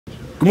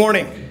Good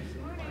morning.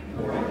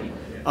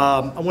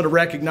 I want to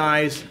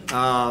recognize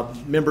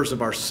members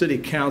of our City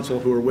Council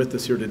who are with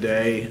us here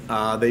today.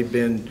 They've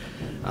been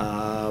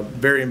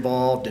very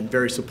involved and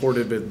very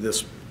supportive of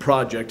this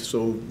project.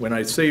 So when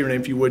I say your name,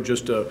 if you would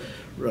just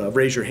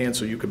raise your hand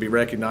so you could be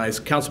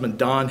recognized. Councilman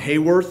Don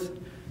Hayworth,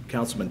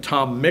 Councilman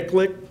Tom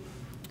Micklick,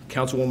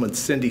 Councilwoman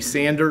Cindy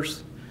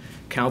Sanders,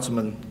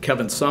 Councilman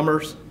Kevin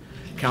Summers,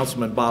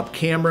 Councilman Bob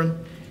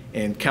Cameron,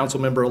 and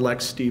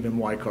Councilmember-elect Stephen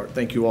Weichart.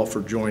 Thank you all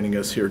for joining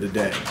us here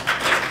today.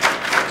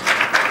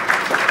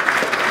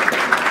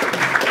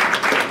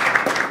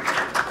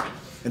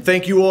 And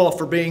thank you all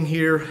for being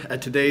here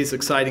at today's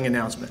exciting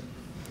announcement.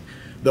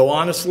 Though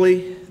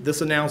honestly,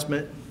 this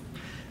announcement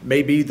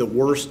may be the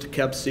worst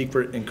kept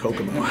secret in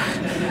Kokomo.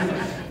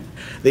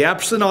 The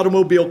Apperson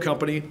Automobile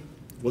Company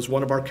was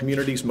one of our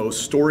community's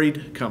most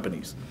storied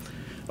companies.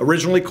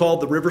 Originally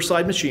called the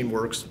Riverside Machine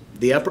Works,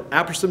 the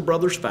Apperson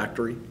Brothers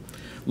factory,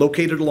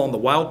 located along the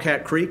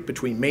Wildcat Creek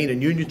between Main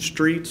and Union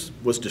Streets,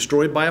 was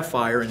destroyed by a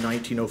fire in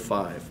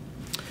 1905.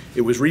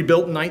 It was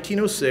rebuilt in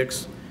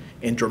 1906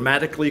 and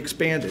dramatically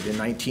expanded in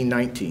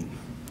 1919.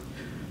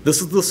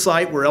 This is the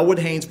site where Elwood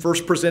Haynes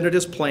first presented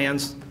his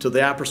plans to the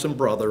Apperson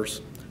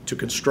Brothers to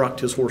construct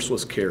his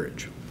horseless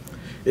carriage.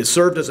 It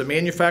served as a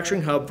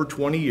manufacturing hub for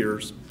 20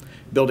 years,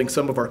 building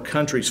some of our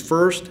country's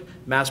first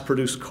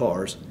mass-produced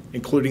cars,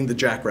 including the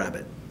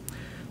Jackrabbit.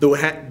 Though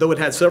it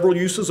had several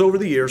uses over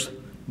the years,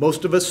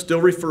 most of us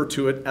still refer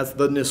to it as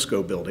the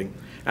NISCO building,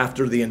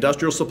 after the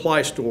industrial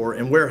supply store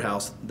and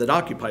warehouse that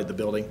occupied the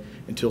building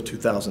until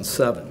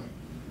 2007.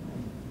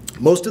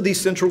 Most of these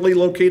centrally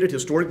located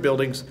historic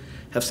buildings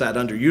have sat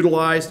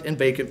underutilized and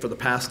vacant for the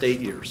past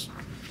 8 years,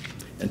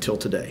 until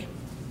today.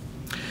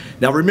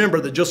 Now remember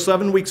that just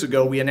 7 weeks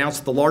ago, we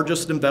announced the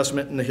largest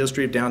investment in the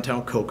history of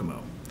downtown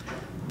Kokomo.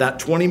 That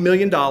 $20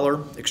 million,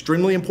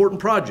 extremely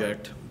important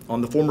project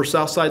on the former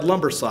Southside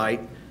Lumber site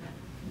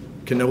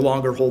can no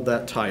longer hold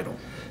that title.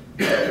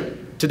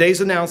 Today's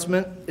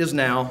announcement is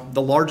now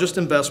the largest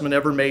investment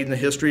ever made in the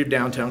history of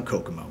downtown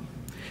Kokomo.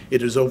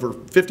 It is over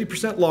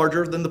 50%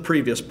 larger than the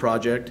previous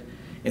project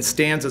and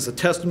stands as a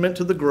testament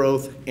to the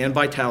growth and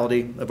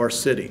vitality of our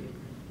city.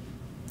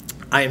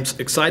 I am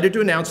excited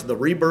to announce the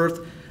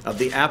rebirth of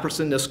the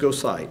Apperson NISCO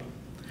site.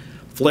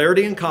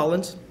 Flaherty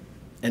Collins,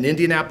 an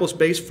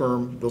Indianapolis-based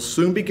firm, will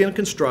soon begin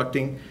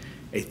constructing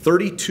a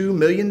 $32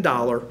 million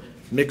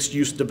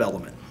mixed-use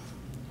development.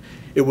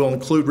 It will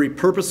include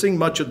repurposing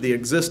much of the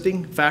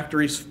existing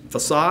factory's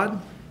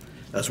facade,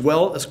 as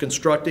well as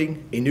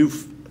constructing a new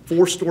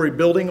 4-story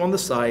building on the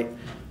site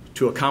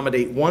to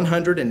accommodate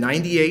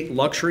 198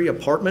 luxury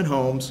apartment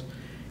homes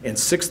and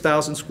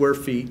 6,000 square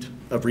feet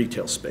of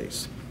retail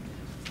space.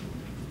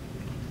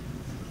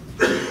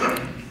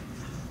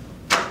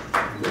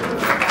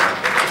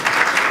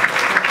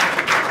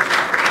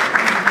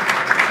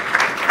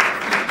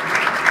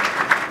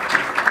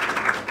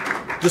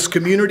 This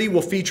community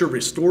will feature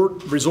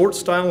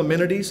resort-style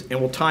amenities and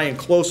will tie in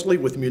closely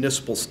with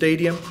Municipal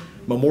Stadium,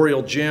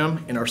 Memorial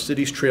Gym, and our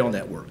city's trail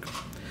network.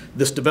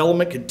 This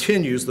development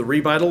continues the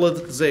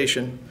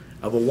revitalization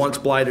of a once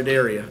blighted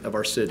area of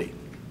our city.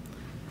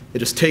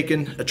 It has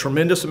taken a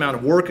tremendous amount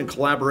of work and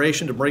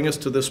collaboration to bring us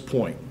to this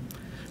point.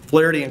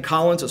 Flaherty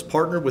Collins has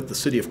partnered with the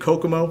City of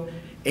Kokomo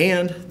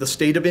and the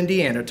state of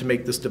Indiana to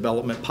make this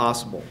development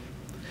possible.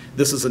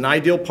 This is an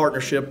ideal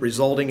partnership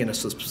resulting in a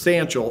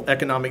substantial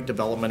economic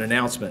development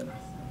announcement.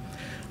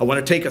 I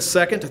want to take a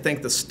second to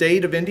thank the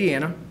state of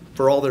Indiana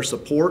for all their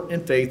support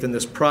and faith in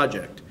this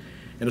project,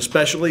 and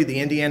especially the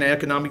Indiana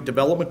Economic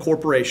Development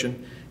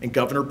Corporation and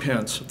Governor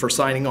Pence for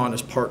signing on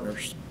as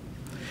partners.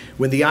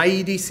 When the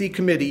IEDC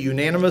committee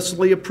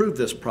unanimously approved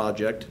this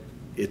project,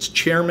 its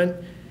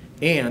chairman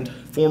and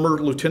former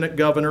Lieutenant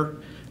Governor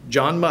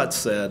John Mutz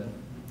said,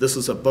 "This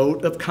is a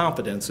vote of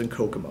confidence in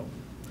Kokomo."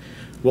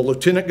 Well,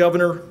 Lieutenant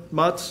Governor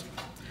Mutz,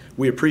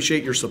 we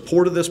appreciate your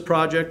support of this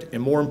project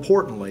and, more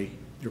importantly,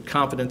 your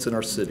confidence in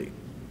our city.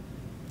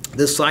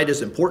 This site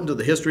is important to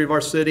the history of our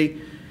city,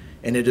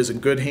 and it is in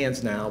good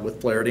hands now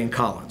with Flaherty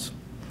Collins.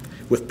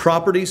 With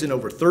properties in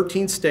over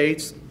 13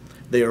 states,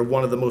 they are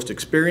one of the most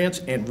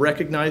experienced and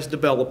recognized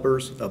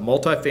developers of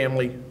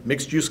multifamily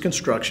mixed-use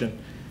construction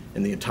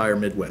in the entire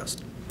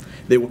Midwest.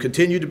 They will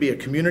continue to be a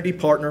community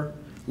partner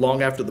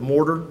long after the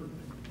mortar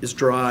is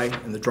dry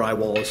and the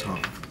drywall is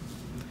hung.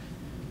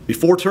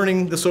 Before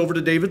turning this over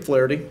to David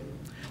Flaherty,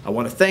 I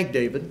want to thank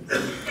David,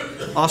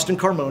 Austin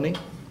Carmoni,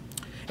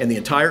 and the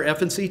entire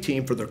F&C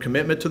team for their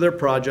commitment to their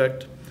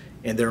project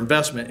and their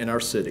investment in our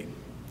city.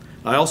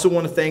 I also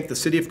want to thank the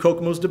City of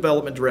Kokomo's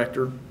Development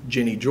Director,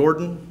 Jenny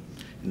Jordan,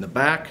 in the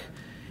back,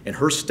 and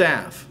her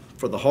staff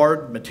for the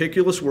hard,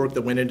 meticulous work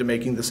that went into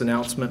making this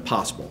announcement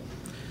possible.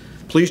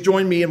 Please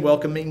join me in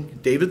welcoming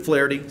David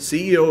Flaherty,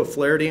 CEO of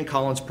Flaherty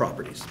Collins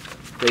Properties.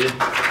 David.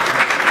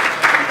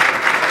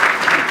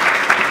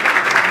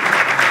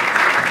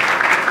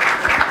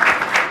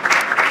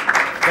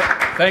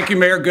 Thank you,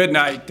 Mayor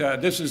Goodnight.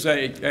 This is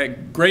a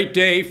great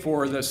day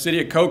for the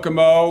City of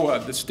Kokomo,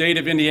 the state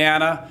of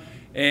Indiana,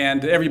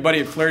 and everybody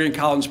at Flaherty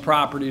Collins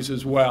Properties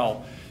as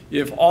well.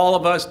 if all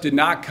of us did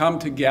not come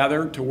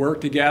together to work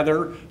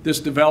together, this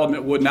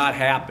development would not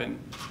happen.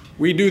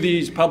 We do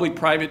these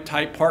public-private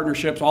type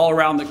partnerships all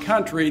around the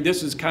country.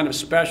 This is kind of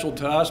special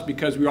to us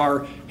because we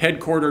are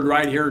headquartered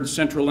right here in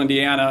central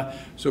Indiana.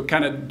 So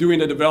kind of doing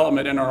the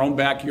development in our own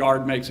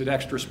backyard makes it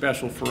extra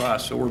special for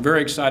us. So we're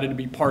very excited to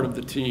be part of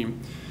the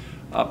team.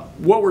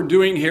 What we're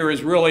doing here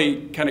is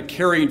really kind of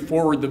carrying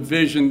forward the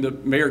vision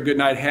that Mayor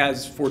Goodnight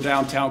has for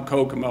downtown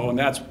Kokomo, and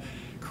that's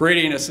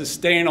creating a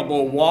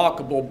sustainable,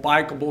 walkable,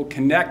 bikeable,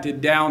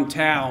 connected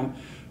downtown,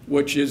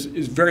 which is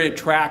very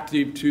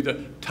attractive to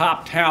the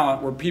top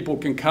talent, where people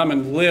can come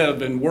and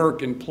live and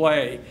work and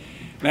play.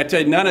 And I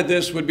tell you, none of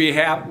this would be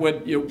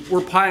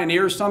we're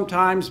pioneers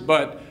sometimes,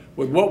 but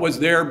with what was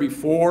there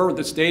before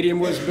the stadium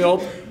was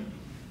built,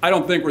 I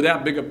don't think we're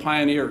that big a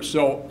pioneer.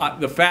 So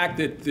the fact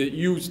that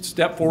you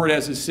stepped forward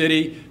as a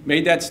city,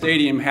 made that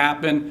stadium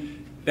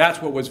happen,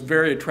 that's what was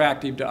very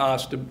attractive to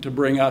us to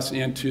bring us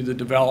into the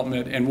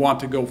development and want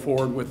to go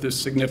forward with this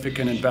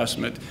significant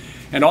investment.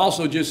 And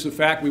also just the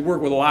fact we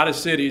work with a lot of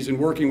cities, and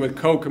working with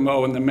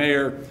Kokomo and the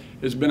mayor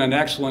has been an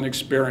excellent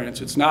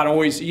experience. It's not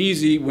always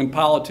easy when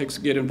politics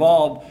get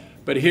involved,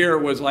 but here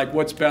it was like,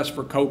 what's best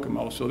for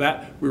Kokomo? So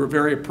that we were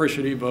very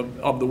appreciative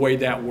of the way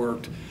that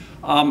worked.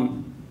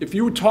 If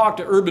you would talk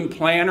to urban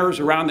planners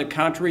around the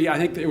country, I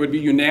think it would be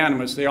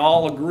unanimous. They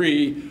all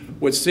agree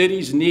what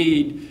cities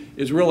need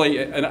is really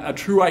a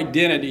true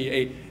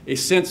identity, a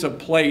sense of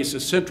place, a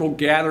central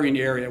gathering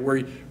area where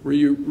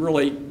you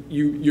really,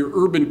 your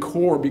urban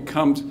core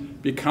becomes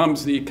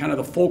the kind of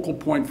the focal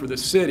point for the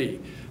city.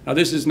 Now,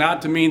 this is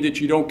not to mean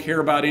that you don't care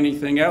about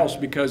anything else,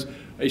 because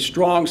a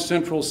strong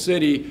central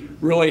city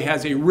really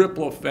has a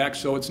ripple effect.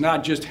 So it's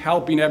not just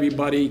helping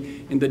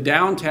everybody in the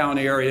downtown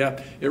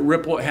area. It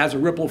has a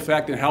ripple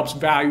effect and helps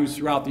values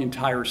throughout the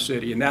entire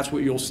city. And that's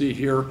what you'll see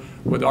here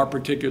with our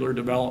particular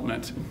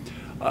development.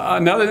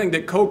 Another thing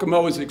that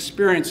Kokomo is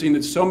experiencing,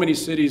 that so many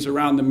cities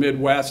around the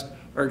Midwest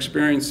are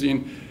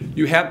experiencing,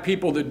 you have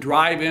people that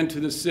drive into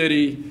the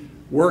city,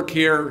 work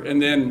here,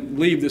 and then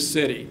leave the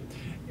city.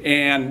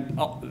 And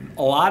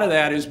a lot of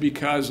that is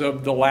because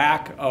of the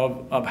lack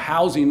of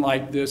housing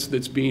like this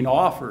that's being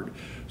offered.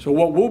 So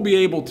what we'll be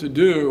able to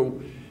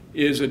do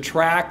is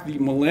attract the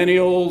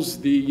millennials,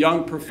 the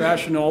young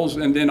professionals,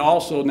 and then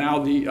also now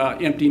the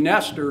empty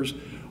nesters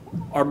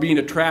are being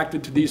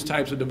attracted to these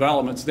types of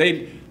developments.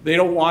 They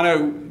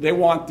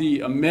want the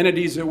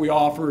amenities that we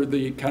offer,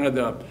 the kind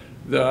of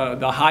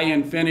the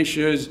high-end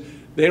finishes.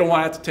 They don't want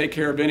to have to take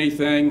care of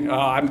anything.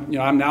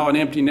 I'm now an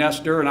empty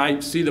nester, and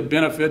I see the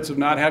benefits of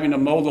not having to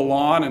mow the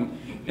lawn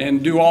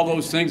and do all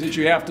those things that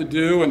you have to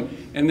do,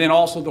 and then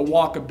also the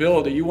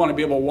walkability. You want to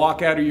be able to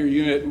walk out of your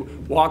unit,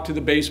 walk to the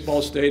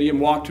baseball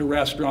stadium, walk to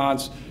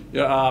restaurants,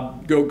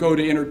 go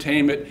to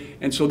entertainment,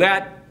 and so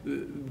that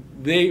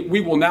we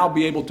will now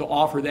be able to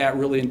offer that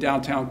really in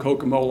downtown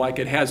Kokomo like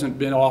it hasn't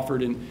been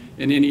offered in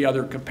any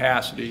other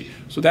capacity.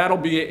 So that'll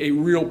be a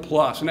real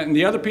plus. And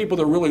the other people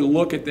that really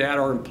look at that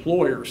are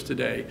employers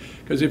today.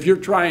 Because if you're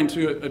trying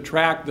to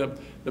attract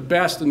the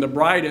best and the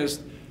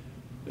brightest,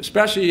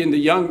 especially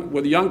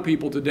with the young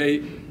people today,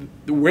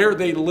 where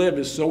they live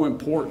is so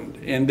important.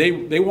 And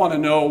they want to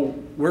know,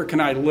 where can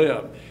I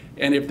live?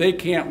 And if they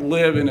can't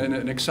live in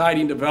an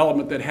exciting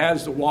development that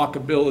has the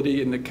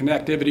walkability and the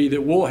connectivity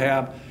that we'll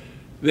have,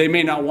 they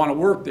may not want to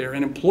work there.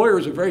 And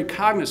employers are very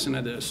cognizant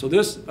of this. So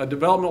a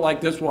development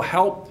like this will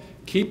help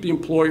keep the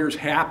employers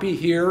happy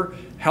here,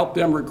 help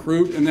them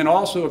recruit. And then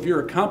also, if you're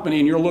a company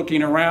and you're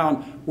looking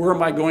around, where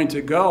am I going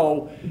to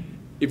go?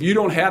 If you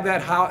don't have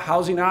that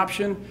housing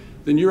option,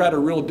 then you're at a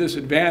real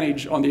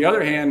disadvantage. On the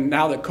other hand,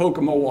 now that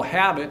Kokomo will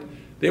have it,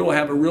 they will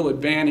have a real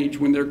advantage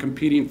when they're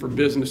competing for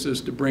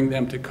businesses to bring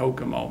them to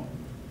Kokomo.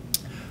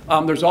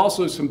 There's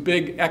also some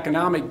big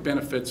economic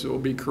benefits that will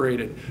be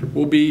created.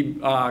 We'll be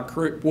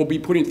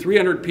putting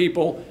 300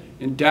 people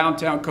in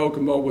downtown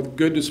Kokomo with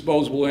good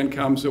disposable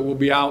incomes that will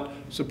be out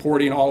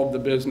supporting all of the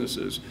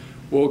businesses.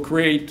 We'll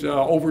create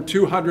over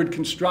 200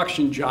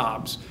 construction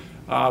jobs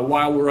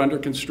while we're under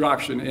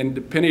construction, and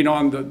depending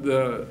on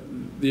the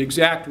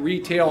exact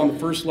retail on the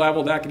first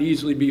level, that could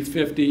easily be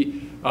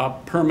 50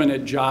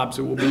 permanent jobs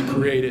that will be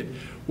created.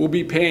 We'll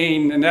be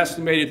paying an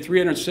estimated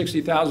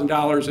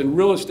 $360,000 in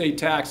real estate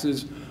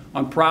taxes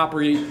on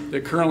property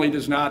that currently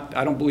does not,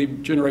 I don't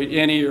believe, generate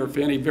any, or if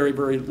any, very,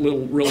 very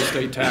little real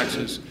estate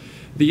taxes.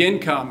 The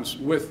incomes,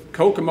 with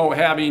Kokomo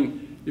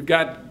having, you've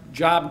got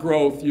job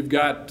growth, you've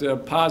got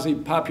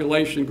positive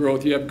population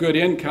growth, you have good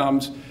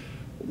incomes.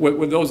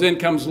 When those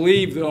incomes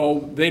leave,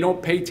 though, they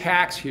don't pay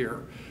tax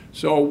here.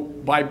 So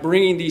by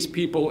bringing these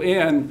people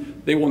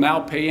in, they will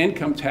now pay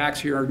income tax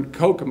here in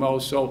Kokomo,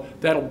 so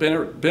that'll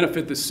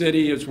benefit the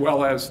city as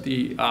well as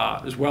the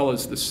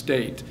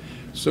state.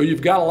 So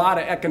you've got a lot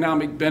of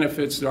economic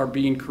benefits that are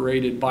being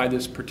created by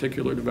this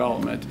particular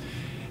development.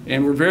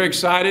 And we're very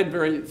excited,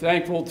 very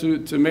thankful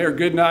to Mayor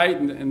Goodnight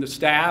and the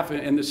staff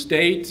and the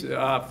state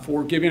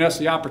for giving us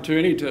the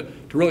opportunity to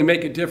really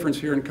make a difference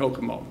here in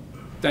Kokomo.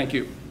 Thank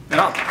you. And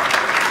I'll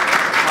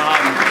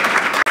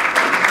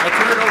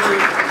turn it over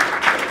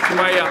to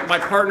my my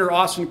partner,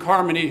 Austin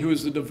Carmody, who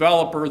is the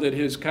developer that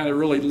has kind of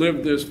really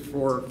lived this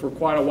for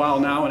quite a while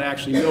now and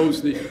actually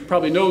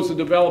probably knows the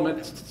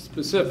development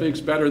specifics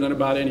better than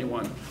about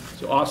anyone.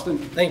 So, Austin.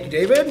 Thank you,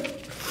 David.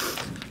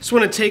 Just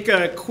want to take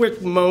a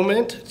quick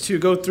moment to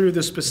go through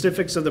the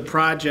specifics of the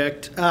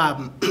project.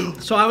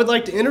 So I would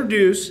like to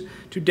introduce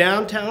to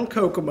downtown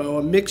Kokomo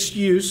a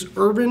mixed-use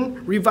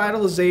urban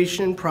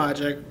revitalization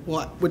project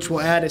which will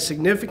add a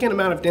significant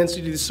amount of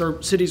density to the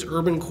city's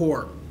urban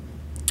core.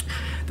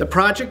 The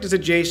project is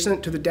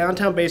adjacent to the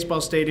downtown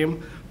baseball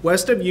stadium,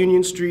 west of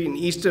Union Street and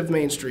east of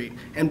Main Street,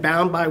 and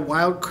bound by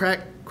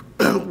Wildcat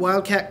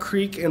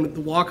Creek and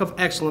the Walk of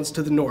Excellence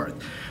to the north.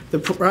 The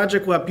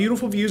project will have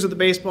beautiful views of the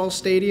baseball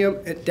stadium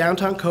at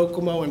downtown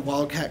Kokomo and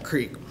Wildcat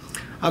Creek.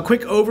 A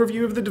quick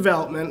overview of the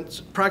development: it's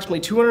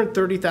approximately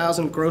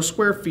 230,000 gross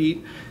square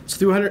feet. It's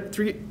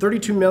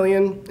 32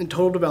 million in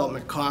total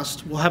development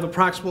cost. We'll have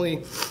approximately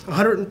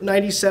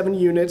 197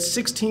 units,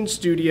 16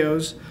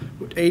 studios,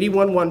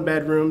 81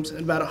 one-bedrooms,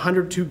 and about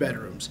 100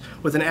 two-bedrooms,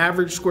 with an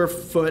average square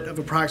foot of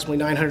approximately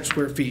 900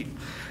 square feet.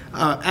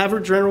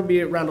 Average rent will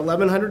be around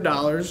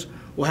 $1,100.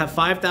 We'll have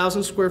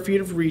 5,000 square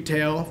feet of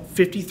retail,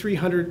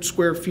 5,300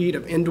 square feet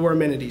of indoor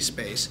amenity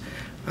space,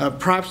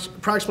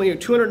 approximately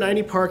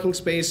 290 parking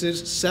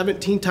spaces,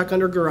 17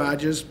 tuck-under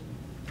garages,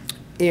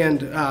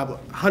 and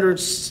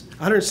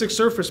 106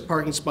 surface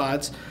parking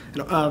spots,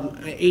 and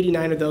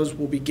 89 of those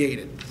will be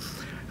gated.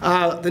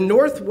 The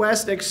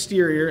northwest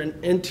exterior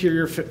and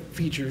interior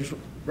features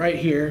right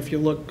here, if you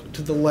look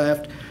to the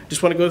left,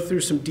 just want to go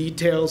through some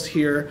details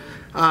here.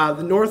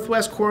 The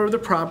northwest corner of the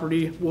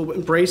property will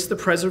embrace the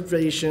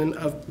preservation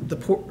of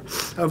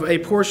a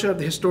portion of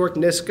the historic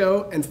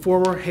NISCO and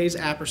former Hayes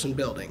Apperson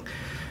building.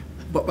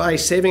 But by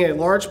saving a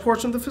large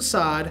portion of the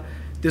facade,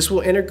 this will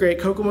integrate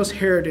Kokomo's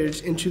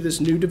heritage into this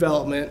new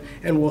development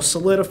and will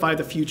solidify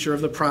the future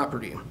of the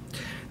property.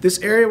 This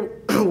area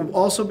will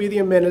also be the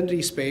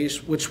amenity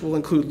space, which will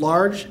include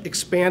large,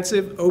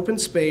 expansive, open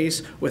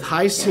space with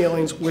high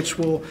ceilings, which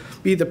will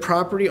be the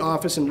property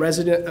office and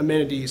resident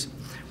amenities,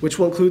 which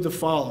will include the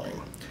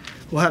following.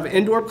 We'll have an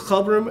indoor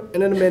clubroom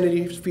and an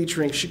amenity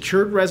featuring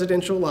secured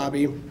residential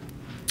lobby,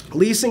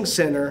 leasing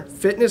center,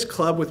 fitness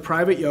club with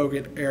private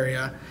yoga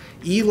area,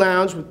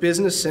 e-lounge with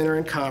business center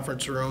and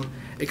conference room,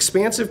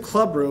 expansive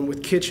clubroom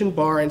with kitchen,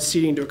 bar, and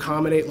seating to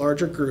accommodate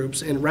larger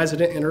groups and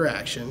resident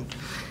interaction,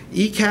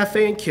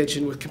 e-cafe and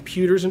kitchen with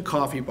computers and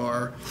coffee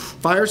bar,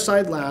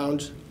 fireside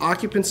lounge,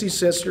 occupancy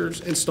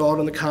sensors installed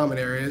in the common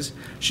areas,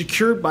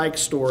 secure bike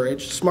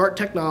storage, smart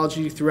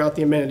technology throughout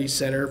the amenity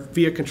center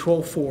via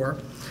Control 4,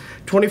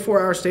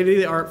 24-hour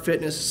state-of-the-art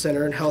fitness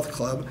center and health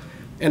club,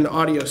 and an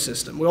audio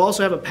system. We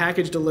also have a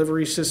package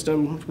delivery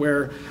system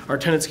where our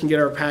tenants can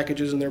get our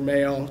packages in their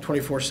mail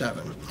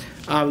 24/7.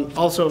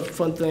 Also,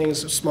 fun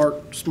things, a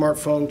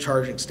smartphone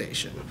charging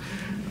station.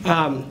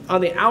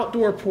 On the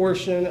outdoor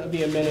portion of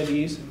the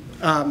amenities,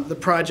 the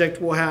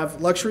project will have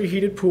luxury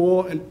heated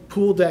pool and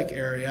pool deck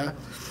area,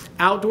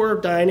 outdoor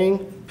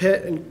dining,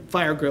 pit and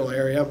fire grill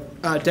area,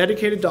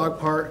 dedicated dog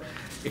park,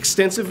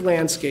 extensive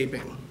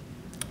landscaping.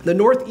 The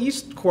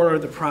northeast corner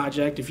of the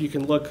project, if you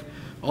can look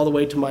all the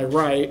way to my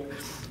right,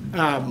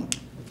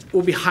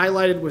 will be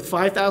highlighted with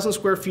 5,000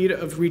 square feet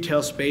of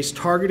retail space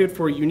targeted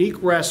for a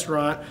unique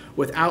restaurant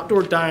with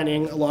outdoor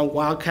dining along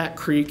Wildcat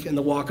Creek and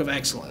the Walk of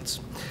Excellence.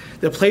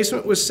 The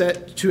placement was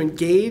set to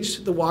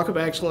engage the Walk of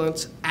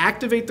Excellence,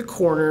 activate the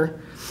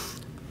corner,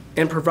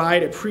 and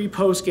provide a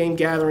pre-post game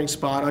gathering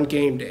spot on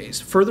game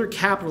days, further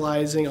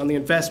capitalizing on the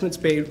investments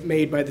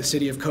made by the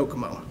City of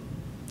Kokomo.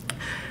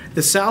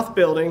 The south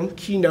building,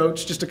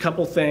 keynotes, just a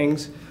couple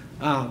things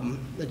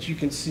that you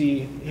can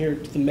see here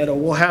to the middle.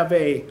 We'll have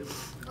a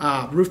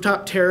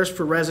rooftop terrace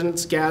for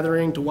residents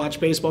gathering to watch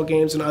baseball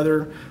games and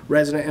other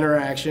resident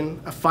interaction,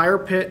 a fire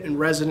pit and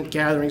resident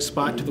gathering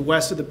spot to the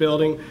west of the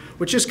building,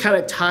 which just kind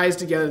of ties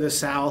together the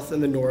south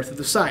and the north of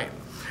the site.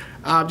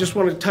 Just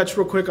wanted to touch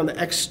real quick on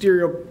the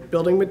exterior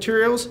building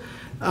materials.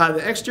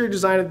 The exterior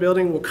design of the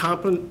building will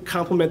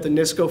complement the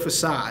NISCO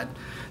facade.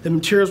 The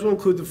materials will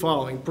include the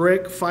following: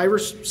 brick, fiber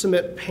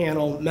cement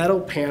panel, metal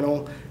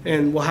panel,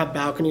 and we'll have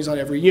balconies on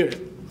every unit.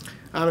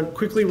 I'm going to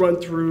quickly run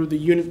through the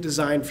unit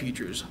design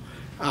features.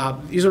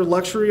 These are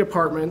luxury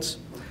apartments.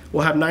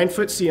 We'll have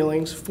 9-foot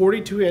ceilings,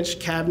 42-inch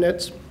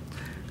cabinets,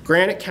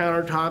 granite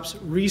countertops,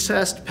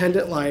 recessed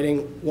pendant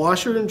lighting,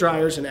 washer and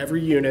dryers in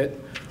every unit,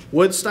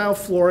 wood-style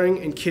flooring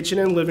in kitchen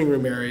and living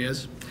room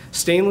areas,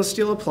 stainless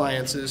steel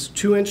appliances,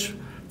 2-inch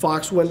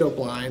Fox window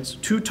blinds,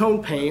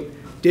 two-tone paint,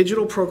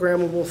 digital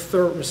programmable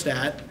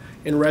thermostat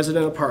in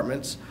resident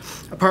apartments.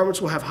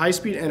 Apartments will have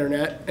high-speed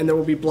internet, and there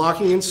will be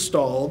blocking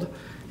installed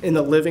in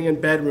the living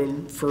and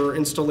bedroom for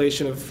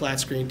installation of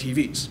flat-screen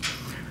TVs.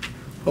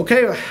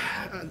 Okay,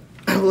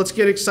 let's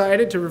get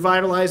excited to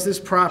revitalize this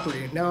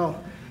property.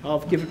 Now, I'll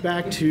give it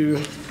back to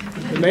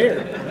the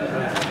mayor.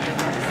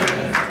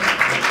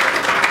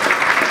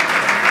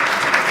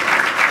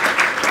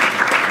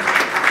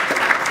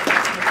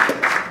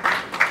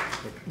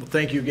 Well,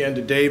 thank you again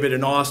to David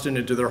and Austin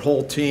and to their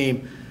whole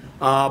team.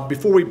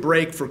 Before we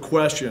break for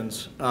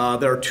questions,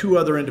 there are two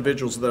other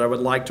individuals that I would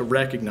like to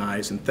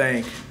recognize and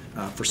thank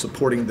for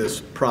supporting this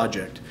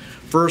project.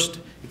 First,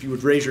 if you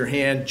would raise your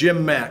hand,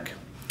 Jim Meck.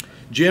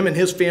 Jim and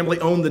his family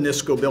owned the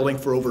NISCO building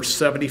for over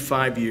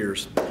 75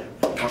 years.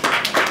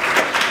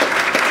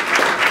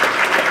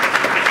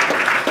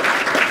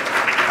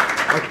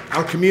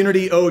 Our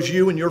community owes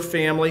you and your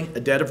family a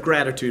debt of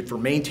gratitude for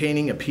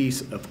maintaining a piece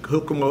of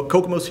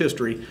Kokomo's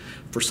history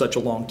for such a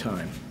long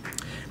time.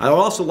 I would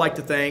also like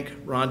to thank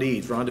Rhonda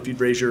Eads. Rhonda, if you'd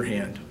raise your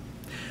hand.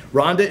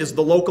 Rhonda is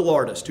the local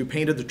artist who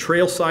painted the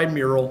trailside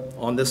mural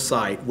on this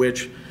site,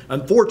 which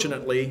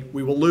unfortunately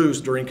we will lose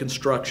during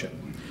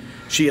construction.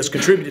 She has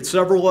contributed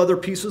several other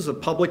pieces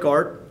of public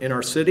art in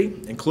our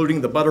city,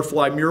 including the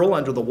butterfly mural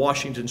under the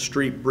Washington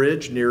Street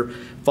Bridge near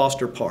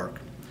Foster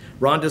Park.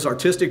 Rhonda's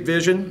artistic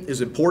vision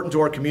is important to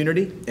our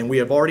community, and we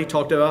have already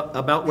talked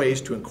about ways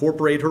to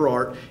incorporate her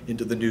art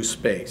into the new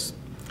space.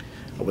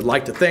 I would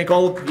like to thank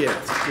all of you.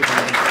 Yes.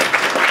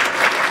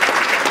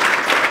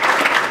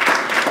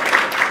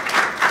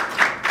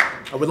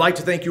 I would like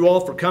to thank you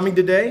all for coming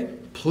today.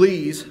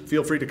 Please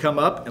feel free to come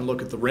up and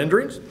look at the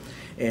renderings,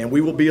 and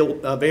we will be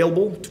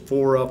available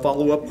for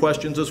follow-up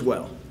questions as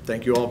well.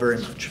 Thank you all very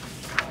much.